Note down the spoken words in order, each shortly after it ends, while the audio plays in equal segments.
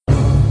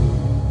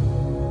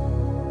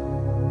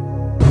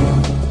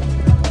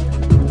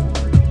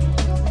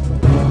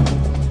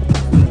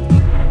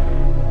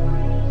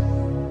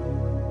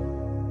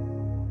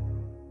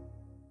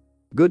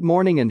Good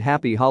morning and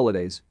happy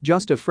holidays.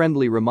 Just a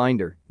friendly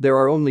reminder, there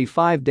are only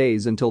 5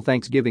 days until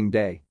Thanksgiving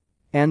Day.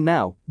 And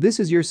now, this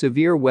is your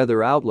severe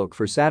weather outlook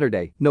for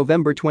Saturday,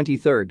 November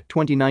 23,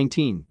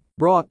 2019,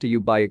 brought to you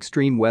by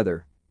Extreme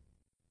Weather.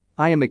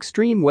 I am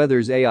Extreme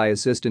Weather's AI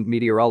assistant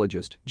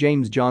meteorologist,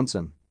 James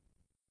Johnson.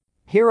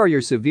 Here are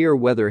your severe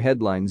weather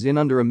headlines in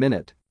under a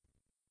minute.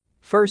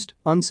 First,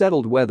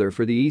 unsettled weather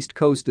for the East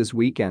Coast this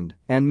weekend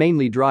and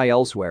mainly dry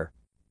elsewhere.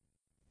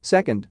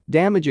 Second,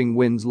 damaging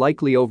winds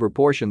likely over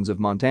portions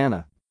of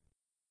Montana.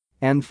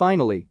 And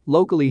finally,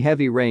 locally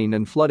heavy rain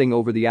and flooding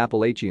over the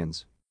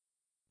Appalachians.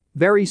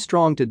 Very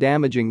strong to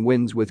damaging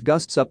winds with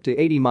gusts up to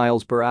 80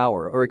 miles per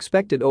hour are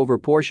expected over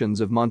portions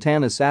of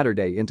Montana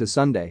Saturday into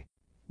Sunday.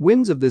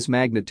 Winds of this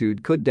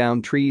magnitude could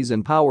down trees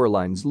and power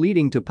lines,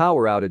 leading to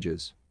power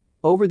outages.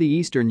 Over the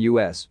eastern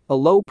U.S., a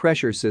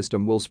low-pressure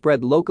system will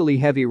spread locally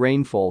heavy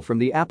rainfall from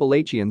the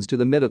Appalachians to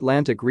the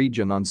mid-Atlantic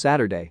region on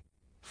Saturday.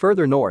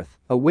 Further north,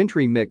 a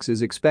wintry mix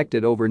is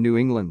expected over New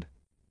England.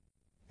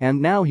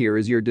 And now here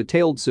is your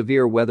detailed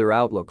severe weather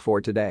outlook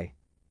for today.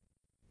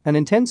 An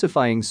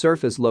intensifying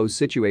surface low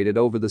situated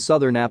over the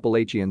southern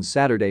Appalachians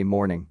Saturday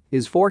morning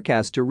is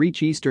forecast to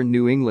reach eastern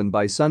New England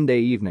by Sunday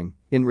evening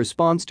in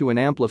response to an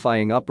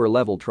amplifying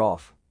upper-level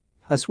trough.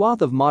 A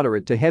swath of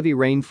moderate to heavy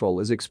rainfall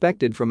is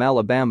expected from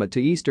Alabama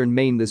to eastern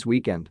Maine this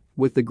weekend,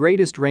 with the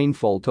greatest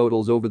rainfall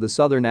totals over the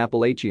southern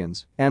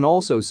Appalachians and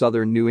also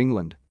southern New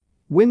England.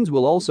 Winds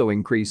will also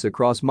increase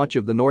across much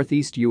of the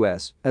northeast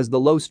U.S. as the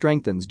low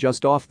strengthens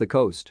just off the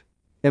coast.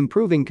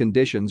 Improving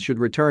conditions should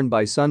return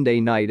by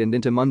Sunday night and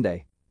into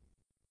Monday.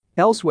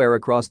 Elsewhere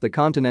across the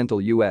continental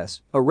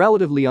U.S., a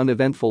relatively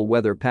uneventful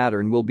weather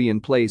pattern will be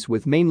in place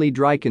with mainly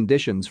dry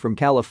conditions from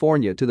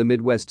California to the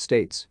Midwest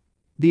states.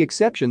 The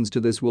exceptions to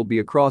this will be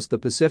across the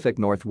Pacific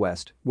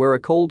Northwest, where a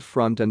cold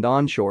front and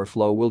onshore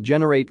flow will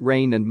generate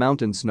rain and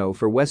mountain snow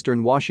for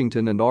western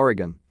Washington and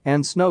Oregon,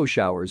 and snow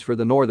showers for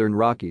the northern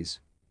Rockies.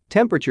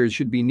 Temperatures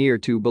should be near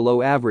to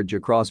below average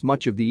across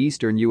much of the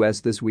eastern U.S.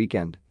 this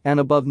weekend and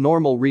above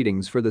normal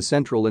readings for the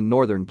central and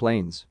northern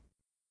plains.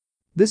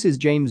 This is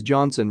James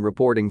Johnson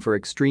reporting for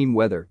Extreme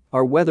Weather.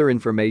 Our weather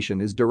information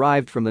is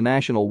derived from the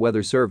National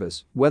Weather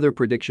Service Weather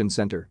Prediction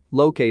Center,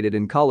 located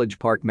in College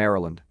Park,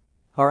 Maryland.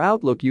 Our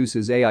outlook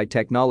uses AI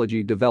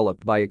technology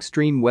developed by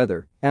Extreme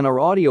Weather, and our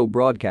audio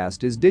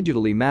broadcast is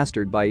digitally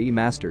mastered by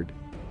eMastered.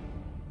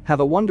 Have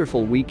a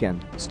wonderful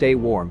weekend, stay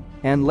warm,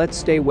 and let's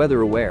stay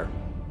weather aware.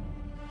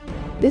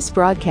 This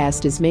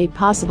broadcast is made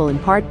possible in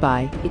part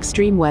by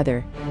Extreme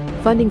Weather.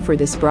 Funding for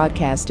this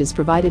broadcast is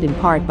provided in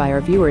part by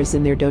our viewers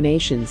and their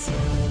donations.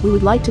 We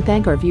would like to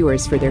thank our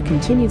viewers for their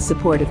continued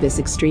support of this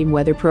Extreme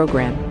Weather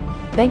program.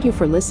 Thank you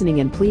for listening,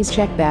 and please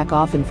check back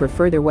often for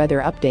further weather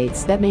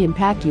updates that may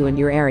impact you and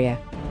your area.